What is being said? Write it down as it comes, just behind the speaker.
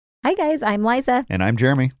Hi, guys. I'm Liza. And I'm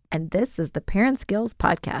Jeremy. And this is the Parent Skills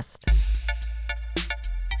Podcast.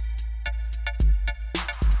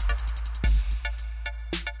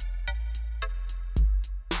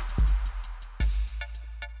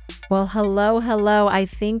 Well, hello. I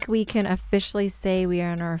think we can officially say we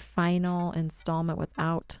are in our final installment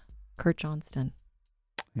without Kurt Johnston.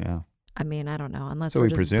 Yeah. I mean, I don't know, unless So we're we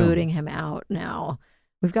just presume. booting him out now.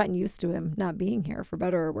 We've gotten used to him not being here, for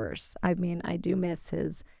better or worse. I mean, I do miss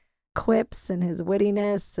his quips and his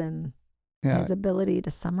wittiness and his ability to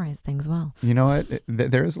summarize things well. You know what?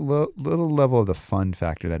 There is a little level of the fun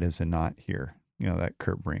factor that is not here, that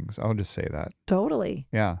Kurt brings. I'll just say that. Totally.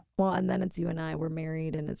 Yeah. Well, and then it's you and I. We're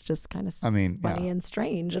married, and it's just kind of funny and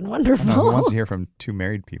strange and I wonderful. know, who wants to hear from two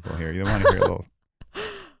married people here? You don't want to hear a little...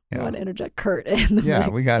 I want to interject Kurt in the mix. Yeah,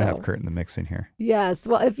 we got to have Kurt in the mix in here. Yes.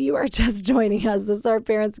 Well, if you are just joining us, this is our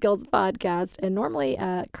Parent Skills Podcast. And normally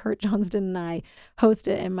Kurt Johnston and I host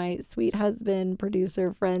it, and my sweet husband,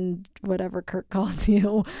 producer, friend, whatever Kurt calls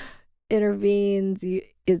you, intervenes,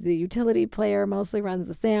 is the utility player, mostly runs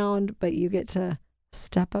the sound, but you get to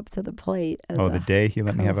step up to the plate. The day he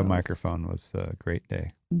let me have a co-host. microphone was a great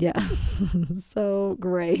day. Yeah, so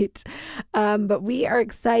great. But we are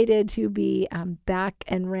excited to be back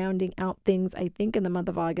and rounding out things, I think, in the month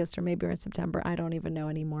of August, or maybe we're in September. I don't even know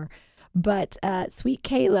anymore. But sweet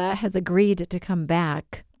Kayla has agreed to come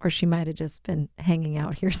back, or she might have just been hanging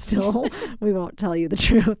out here still. We won't tell you the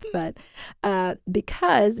truth, but not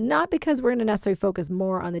because we're going to necessarily focus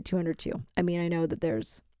more on the 202. I mean, I know that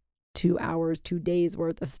there's 2 hours, 2 days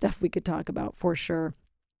worth of stuff we could talk about for sure.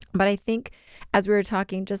 But I think as we were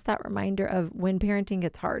talking, just that reminder of when parenting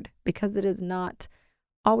gets hard, because it is not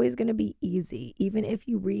always going to be easy. Even if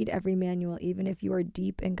you read every manual, even if you are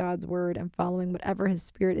deep in God's word and following whatever his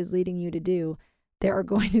spirit is leading you to do, there are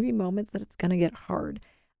going to be moments that it's going to get hard.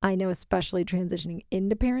 I know, especially transitioning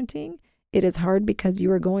into parenting, it is hard because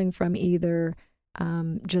you are going from either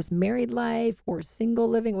just married life or single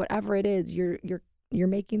living, whatever it is, you're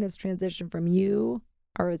making this transition from you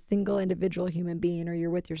are a single individual human being, or you're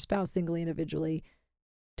with your spouse singly individually,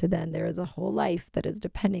 to then there is a whole life that is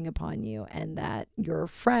depending upon you, and that your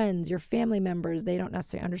friends, your family members, they don't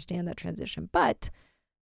necessarily understand that transition. But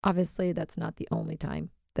obviously that's not the only time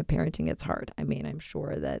that parenting gets hard. I mean, I'm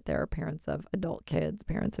sure that there are parents of adult kids,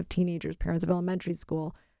 parents of teenagers, parents of elementary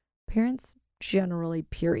school, parents generally,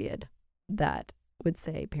 period, that would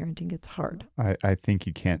say parenting gets hard. I think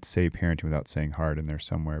you can't say parenting without saying hard in there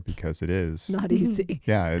somewhere, because it is Not easy.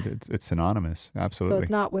 Yeah, it's synonymous. Absolutely. So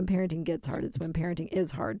it's not when parenting gets hard, it's when parenting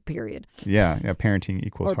is hard, period. Yeah, parenting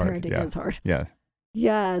equals or hard. Parenting is hard. Yeah.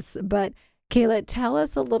 Yes, but Kayla, tell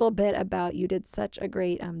us a little bit about, you did such a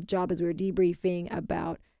great job as we were debriefing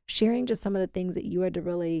about sharing just some of the things that you had to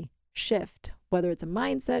really shift, whether it's a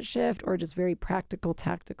mindset shift or just very practical,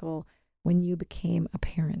 tactical, when you became a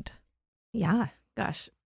parent. Yeah. Gosh,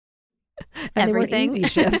 And everything easy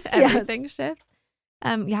shifts. everything shifts.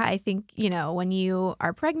 I think, when you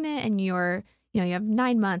are pregnant and you have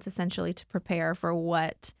 9 months essentially to prepare for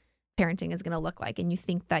what parenting is going to look like. And you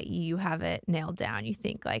think that you have it nailed down. You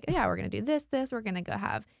think like, yeah, we're going to do this, we're going to go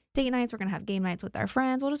have date nights. We're going to have game nights with our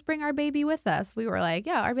friends. We'll just bring our baby with us. We were like,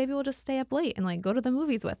 yeah, our baby will just stay up late and like go to the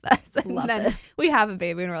movies with us. And Love then it. we have a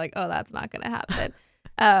baby and we're like, oh, that's not going to happen.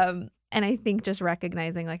 And I think just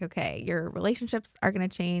recognizing like, okay, your relationships are going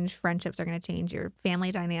to change, friendships are going to change, your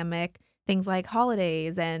family dynamic, things like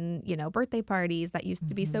holidays and, birthday parties that used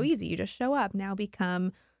to be so easy. You just show up, now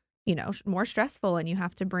become, more stressful, and you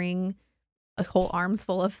have to bring a whole arms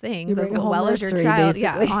full of things as well as your child. Basically.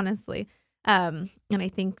 Yeah, honestly. And I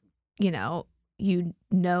think, you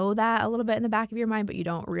know that a little bit in the back of your mind, but you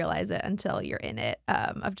don't realize it until you're in it,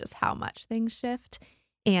 of just how much things shift.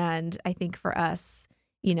 And I think for us,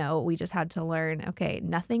 we just had to learn, okay,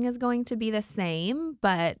 nothing is going to be the same,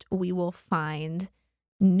 but we will find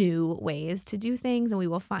new ways to do things, and we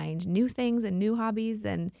will find new things and new hobbies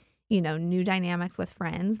and, new dynamics with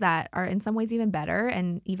friends that are in some ways even better.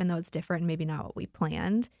 And even though it's different, maybe not what we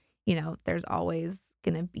planned, there's always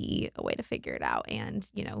going to be a way to figure it out. And,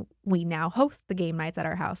 we now host the game nights at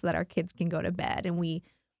our house so that our kids can go to bed, and we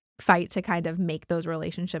fight to kind of make those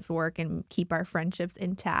relationships work and keep our friendships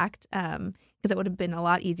intact. Because it would have been a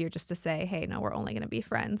lot easier just to say, hey, no, we're only going to be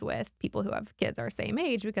friends with people who have kids our same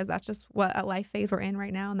age, because that's just what a life phase we're in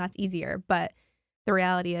right now. And that's easier. But the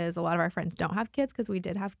reality is a lot of our friends don't have kids because we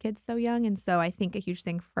did have kids so young. And so I think a huge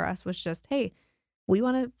thing for us was just, hey, we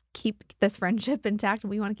want to keep this friendship intact.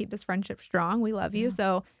 We want to keep this friendship strong. We love you.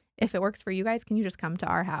 So if it works for you guys, can you just come to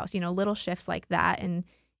our house? Little shifts like that, and,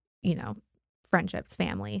 friendships,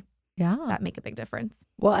 family Yeah. that make a big difference.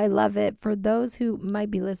 Well, I love it. For those who might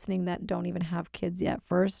be listening that don't even have kids yet,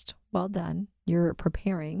 first, well done. You're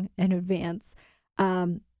preparing in advance.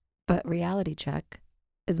 But reality check,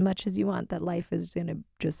 as much as you want that life is going to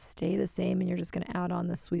just stay the same and you're just going to add on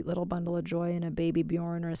this sweet little bundle of joy and a baby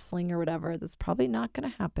Bjorn or a sling or whatever, that's probably not going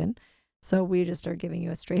to happen. So we just are giving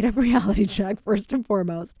you a straight up reality check first and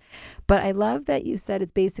foremost. But I love that you said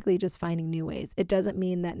it's basically just finding new ways. It doesn't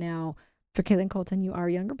mean that now for Kayla and Colton, you are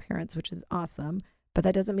younger parents, which is awesome. But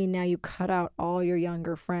that doesn't mean now you cut out all your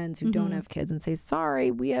younger friends who don't have kids and say,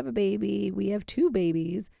 sorry, we have a baby. We have 2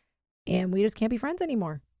 babies and we just can't be friends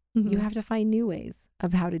anymore. You have to find new ways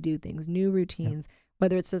of how to do things, new routines,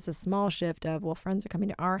 whether it's just a small shift of, well, friends are coming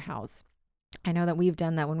to our house. I know that we've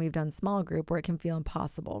done that when we've done small group where it can feel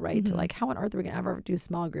impossible, right? To like, how on earth are we going to ever do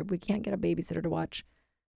small group? We can't get a babysitter to watch.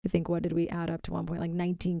 I think, what did we add up to one point? Like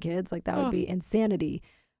 19 kids? Like that would be insanity.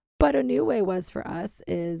 But a new way was for us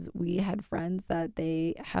is we had friends that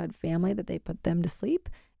they had family that they put them to sleep.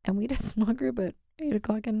 And we did a small group at 8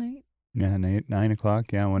 o'clock at night. Yeah, 9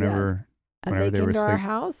 o'clock. Yeah, whenever. Yes. And Whenever they they came were to our asleep.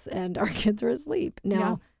 house and our kids were asleep.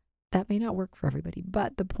 Now, that may not work for everybody,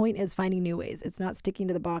 but the point is finding new ways. It's not sticking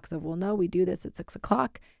to the box of, well, no, we do this at 6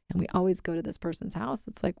 o'clock and we always go to this person's house.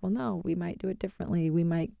 It's like, well, no, we might do it differently. We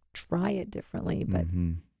might try it differently, but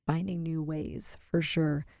finding new ways for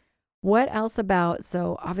sure. What else about,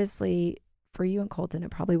 so obviously for you and Colton, it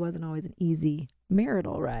probably wasn't always an easy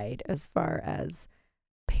marital ride as far as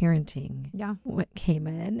parenting what came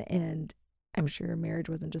in, and I'm sure your marriage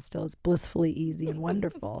wasn't just still as blissfully easy and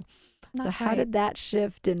wonderful. So how did that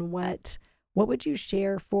shift, and what would you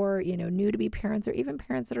share for, new to be parents or even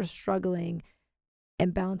parents that are struggling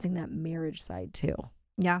and balancing that marriage side too?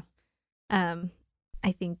 Yeah.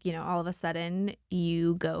 I think, all of a sudden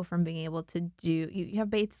you go from being able to do, you have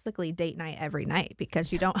basically date night every night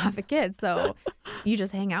because you don't have a kid. So you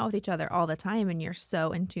just hang out with each other all the time and you're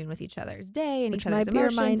so in tune with each other's day and Which each other's might be a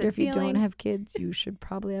emotions reminder, and if you don't feelings. have kids, you should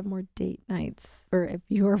probably have more date nights. Or if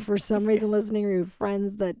you are for some reason listening or you have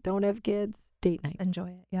friends that don't have kids, date nights. Enjoy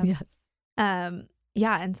it. Yeah. Yes.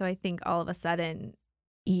 And so I think all of a sudden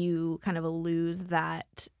you kind of lose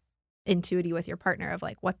that intuity with your partner of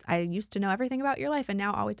like, what I used to know everything about your life and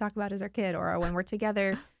now all we talk about is our kid, or when we're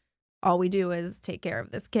together all we do is take care of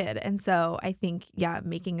this kid. And so I think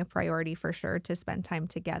making a priority for sure to spend time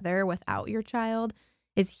together without your child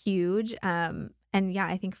is huge.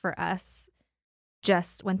 I think for us,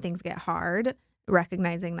 just when things get hard,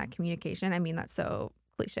 recognizing that communication, I mean, that's so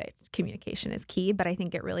cliche, communication is key, but I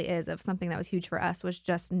think it really is. Of something that was huge for us was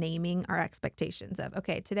just naming our expectations of,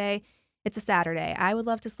 okay, today it's a Saturday. I would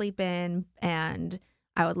love to sleep in and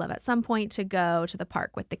I would love at some point to go to the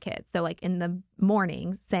park with the kids. So like in the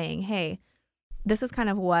morning saying, hey, this is kind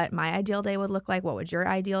of what my ideal day would look like. What would your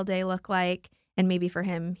ideal day look like? And maybe for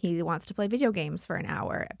him, he wants to play video games for an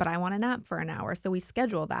hour, but I want a nap for an hour. So we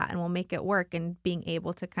schedule that and we'll make it work. And being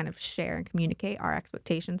able to kind of share and communicate our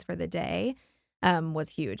expectations for the day was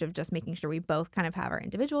huge, of just making sure we both kind of have our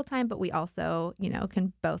individual time, but we also,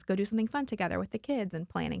 can both go do something fun together with the kids and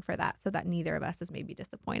planning for that so that neither of us is maybe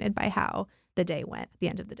disappointed by how the day went at the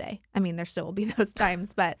end of the day. I mean, there still will be those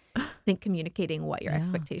times, but I think communicating what your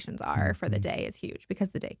expectations are for the day is huge, because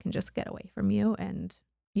the day can just get away from you and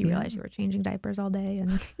you realize you were changing diapers all day.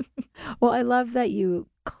 And well, I love that you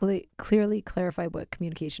clearly clarify what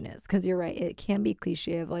communication is, because you're right. It can be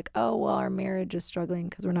cliche of like, oh, well, our marriage is struggling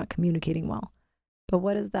because we're not communicating well. But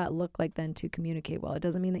what does that look like then to communicate well? It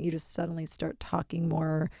doesn't mean that you just suddenly start talking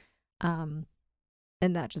more and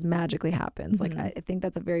that just magically happens. Like, I think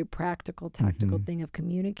that's a very practical, tactical thing of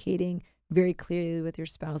communicating very clearly with your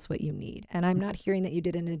spouse what you need. And I'm not hearing that you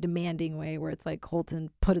did it in a demanding way where it's like Colton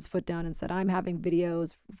put his foot down and said, I'm having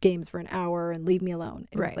games for an hour and leave me alone.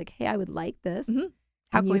 It was like, hey, I would like this.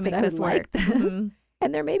 How can we make this work? Like this.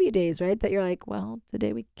 And there may be days, right, that you're like, well,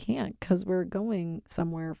 today we can't because we're going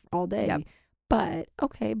somewhere all day. Yep. But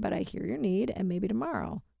okay, but I hear your need, and maybe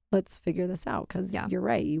tomorrow let's figure this out, because you're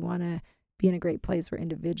right. You want to be in a great place where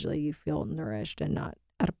individually you feel nourished and not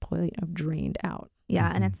at a point of drained out. Yeah.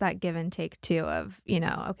 And it's that give and take too of,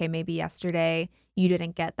 okay, maybe yesterday you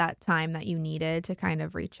didn't get that time that you needed to kind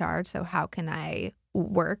of recharge. So how can I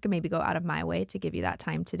work and maybe go out of my way to give you that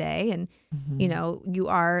time today? And, you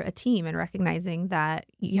are a team, and recognizing that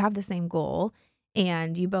you have the same goal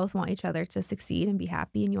and you both want each other to succeed and be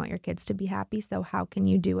happy, and you want your kids to be happy. So how can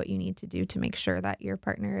you do what you need to do to make sure that your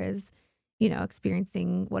partner is,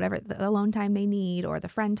 experiencing whatever the alone time they need or the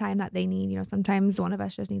friend time that they need? Sometimes one of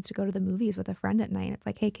us just needs to go to the movies with a friend at night. It's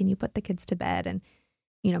like, hey, can you put the kids to bed? And,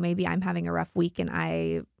 maybe I'm having a rough week and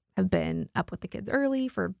I have been up with the kids early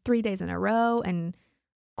for 3 days in a row, and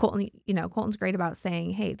Colton's great about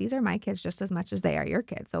saying, hey, these are my kids just as much as they are your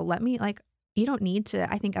kids. So let me, like, you don't need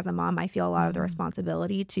to, I think as a mom, I feel a lot of the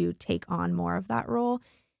responsibility to take on more of that role.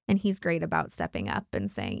 And he's great about stepping up and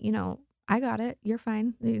saying, I got it. You're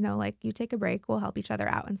fine. Like, you take a break, we'll help each other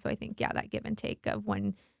out. And so I think, that give and take of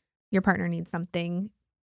when your partner needs something,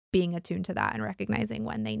 being attuned to that and recognizing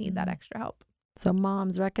when they need that extra help. So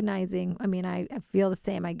moms recognizing, I mean, I feel the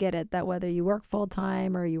same. I get it that whether you work full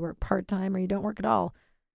time or you work part time or you don't work at all,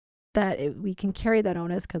 that we can carry that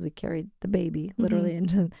onus because we carried the baby literally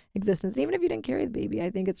into existence. Even if you didn't carry the baby, I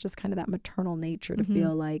think it's just kind of that maternal nature to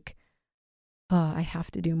feel like, oh, I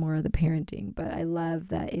have to do more of the parenting. But I love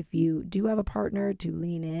that if you do have a partner, to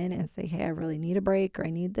lean in and say, hey, I really need a break, or I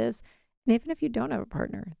need this. And even if you don't have a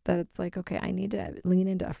partner, that it's like, okay, I need to lean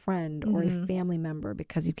into a friend or a family member,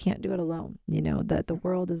 because you can't do it alone. That the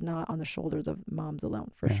world is not on the shoulders of moms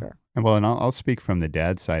alone, for sure. And well, and I'll speak from the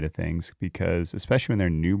dad side of things, because especially when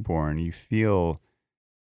they're newborn, you feel,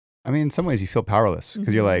 in some ways you feel powerless,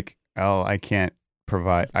 because you're like, oh, I can't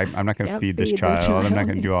provide, I'm not going to feed this child. I'm not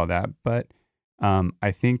going to do all that. But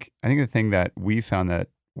I think the thing that we found that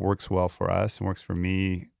works well for us and works for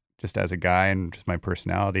me, just as a guy and just my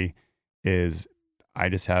personality, is I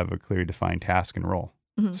just have a clearly defined task and role.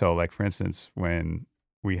 So like, for instance, when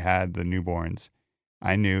we had the newborns,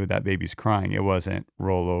 I knew that baby's crying. It wasn't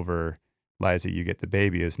roll over, Liza, you get the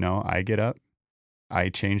baby. Is no, I get up, I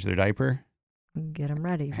change their diaper, get them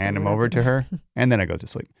ready, hand them over to her, and then I go to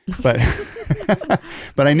sleep. But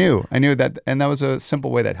but I knew that, and that was a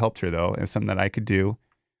simple way that helped her, though. It's something that I could do.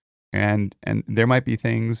 And there might be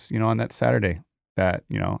things, on that Saturday that,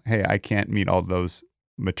 hey, I can't meet all those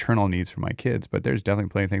maternal needs for my kids, but there's definitely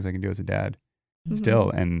plenty of things I can do as a dad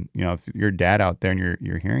still. And if you're a dad out there and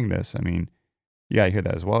you're hearing this, you gotta hear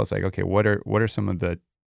that as well. It's like, okay, what are some of the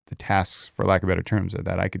tasks, for lack of better terms,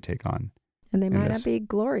 that I could take on? And they might not be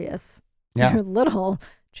glorious. Yeah. You're little,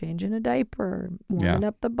 changing a diaper, warming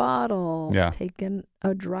up the bottle, taking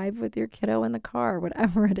a drive with your kiddo in the car,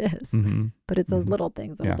 whatever it is. But it's those little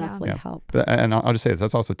things that will definitely help. And I'll just say this,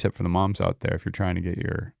 that's also a tip for the moms out there. If you're trying to get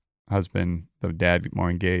your husband, the dad, more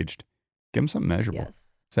engaged, give him something measurable. Yes.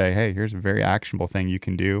 Say, hey, here's a very actionable thing you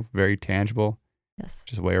can do, very tangible. Yes.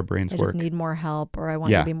 Just the way our brains work. I just need more help, or I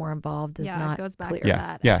want to be more involved. Is not it goes back clear. to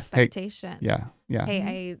that expectation.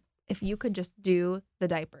 Hey, if you could just do the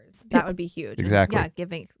diapers, that would be huge. Exactly.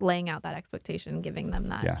 And, laying out that expectation, giving them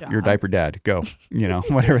that job. Your diaper dad, go.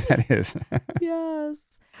 Whatever that is. Yes.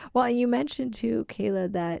 Well, you mentioned too,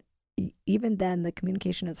 Kayla, that even then the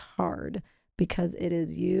communication is hard, because it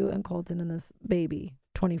is you and Colton and this baby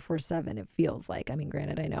 24/7. It feels like.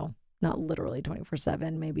 Granted, I know not literally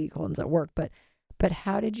 24/7. Maybe Colton's at work, but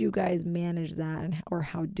how did you guys manage that, or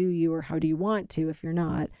how do you want to, if you're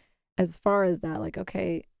not, as far as that, like,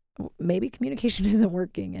 okay, maybe communication isn't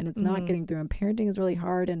working and it's not getting through, and parenting is really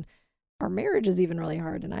hard, and our marriage is even really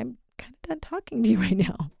hard, and I'm kind of done talking to you right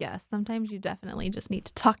now. Yes, sometimes you definitely just need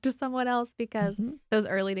to talk to someone else, because those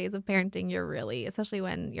early days of parenting, you're really, especially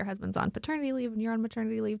when your husband's on paternity leave and you're on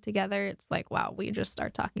maternity leave together, it's like, wow, we just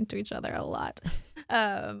start talking to each other a lot.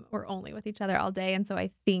 We're only with each other all day. And so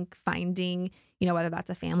I think finding, whether that's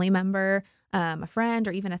a family member, a friend,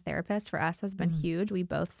 or even a therapist, for us has been huge. We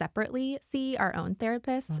both separately see our own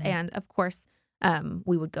therapists. And of course,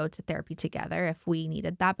 we would go to therapy together if we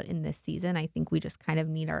needed that. But in this season, I think we just kind of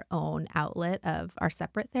need our own outlet of our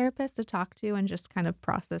separate therapists to talk to and just kind of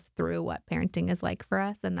process through what parenting is like for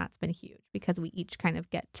us. And that's been huge, because we each kind of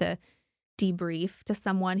get to debrief to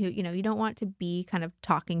someone who, you don't want to be kind of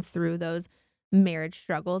talking through those marriage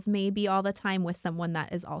struggles maybe all the time with someone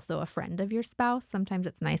that is also a friend of your spouse. Sometimes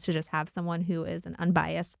it's nice to just have someone who is an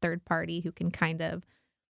unbiased third party who can kind of,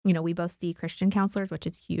 we both see Christian counselors, which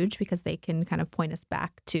is huge, because they can kind of point us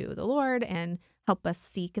back to the Lord and help us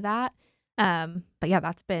seek that. But yeah,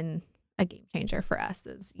 that's been a game changer for us,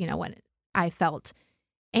 is, when I felt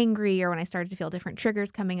angry, or when I started to feel different triggers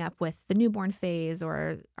coming up with the newborn phase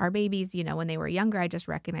or our babies, when they were younger, I just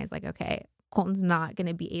recognized, like, okay, Colton's not going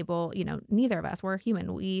to be able, neither of us, we're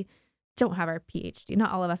human. We don't have our PhD.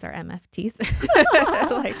 Not all of us are MFTs,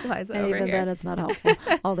 like Liza and over even here. then, it's not helpful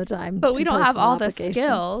all the time. But we don't have all the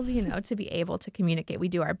skills, to be able to communicate. We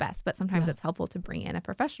do our best, but sometimes it's helpful to bring in a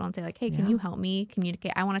professional and say, like, hey, can you help me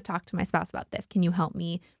communicate? I want to talk to my spouse about this. Can you help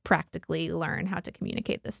me practically learn how to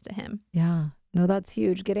communicate this to him? Yeah. No, that's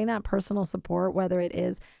huge. Getting that personal support, whether it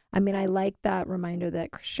is, I like that reminder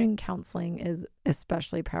that Christian counseling is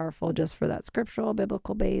especially powerful just for that scriptural,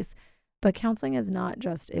 biblical base. But counseling is not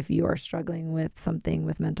just if you are struggling with something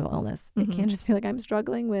with mental illness. It can't just be like, I'm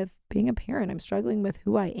struggling with being a parent. I'm struggling with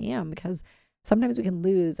who I am, because sometimes we can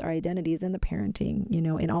lose our identities in the parenting,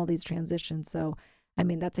 in all these transitions. So, I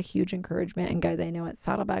mean, that's a huge encouragement. And guys, I know at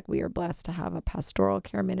Saddleback, we are blessed to have a pastoral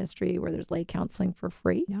care ministry where there's lay counseling for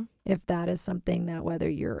free. Yeah. If that is something that whether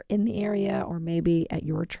you're in the area or maybe at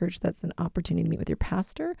your church, that's an opportunity to meet with your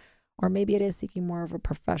pastor, or maybe it is seeking more of a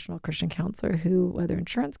professional Christian counselor who, whether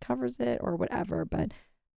insurance covers it or whatever, but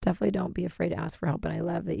definitely don't be afraid to ask for help. And I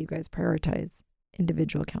love that you guys prioritize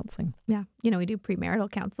individual counseling. Yeah. We do premarital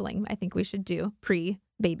counseling. I think we should do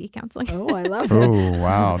pre-baby counseling. Oh, I love it. Oh,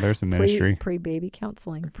 wow. There's a ministry. Pre-baby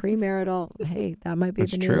counseling, premarital. Hey, that might be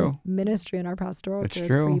That's the new true. ministry in our pastoral That's care,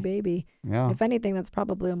 true. pre-baby. Yeah. If anything, that's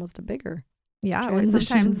probably almost a bigger. Yeah.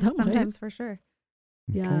 transition in some Sometimes ways. for sure.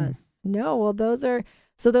 Okay. Yes. No, well, those are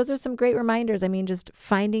some great reminders. I mean, just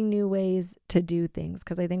finding new ways to do things.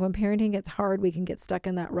 Because I think when parenting gets hard, we can get stuck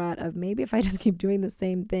in that rut of maybe if I just keep doing the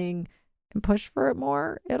same thing and push for it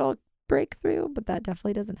more, it'll break through. But that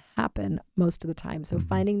definitely doesn't happen most of the time. So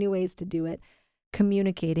finding new ways to do it,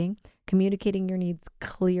 communicating your needs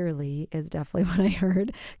clearly is definitely what I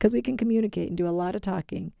heard. Because we can communicate and do a lot of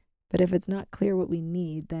talking. But if it's not clear what we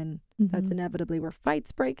need, then that's inevitably where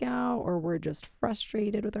fights break out or we're just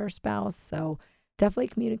frustrated with our spouse. So definitely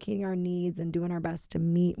communicating our needs and doing our best to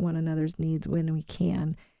meet one another's needs when we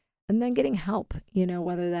can. And then getting help,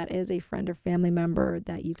 whether that is a friend or family member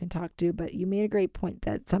that you can talk to. But you made a great point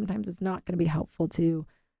that sometimes it's not going to be helpful to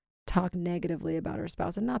talk negatively about our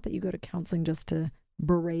spouse. And not that you go to counseling just to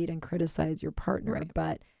berate and criticize your partner, Right.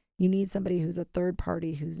 but you need somebody who's a third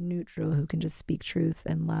party, who's neutral, who can just speak truth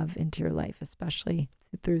and love into your life, especially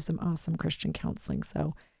through some awesome Christian counseling.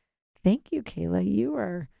 So thank you, Kayla. You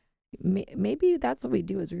are, maybe that's what we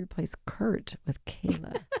do is we replace Kurt with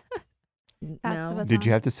Kayla. Pass the No? baton. Did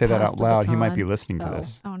you have to say that Pass out the loud? He might be baton. listening to Oh.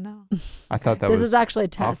 this. Oh, no. I thought that This was is actually a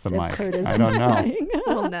off test the if mic. Kurt is I don't know. listening.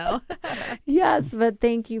 Oh, no. Yes, but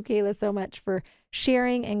thank you, Kayla, so much for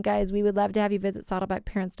sharing. And guys, we would love to have you visit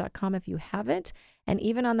saddlebackparents.com if you haven't. And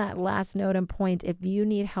even on that last note and point, if you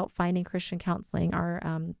need help finding Christian counseling, our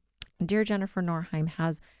dear Jennifer Norheim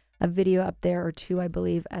has a video up there or two, I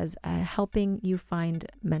believe, as helping you find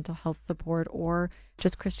mental health support or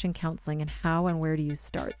just Christian counseling and how and where do you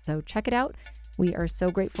start. So check it out. We are so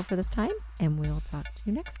grateful for this time, and we'll talk to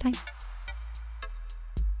you next time.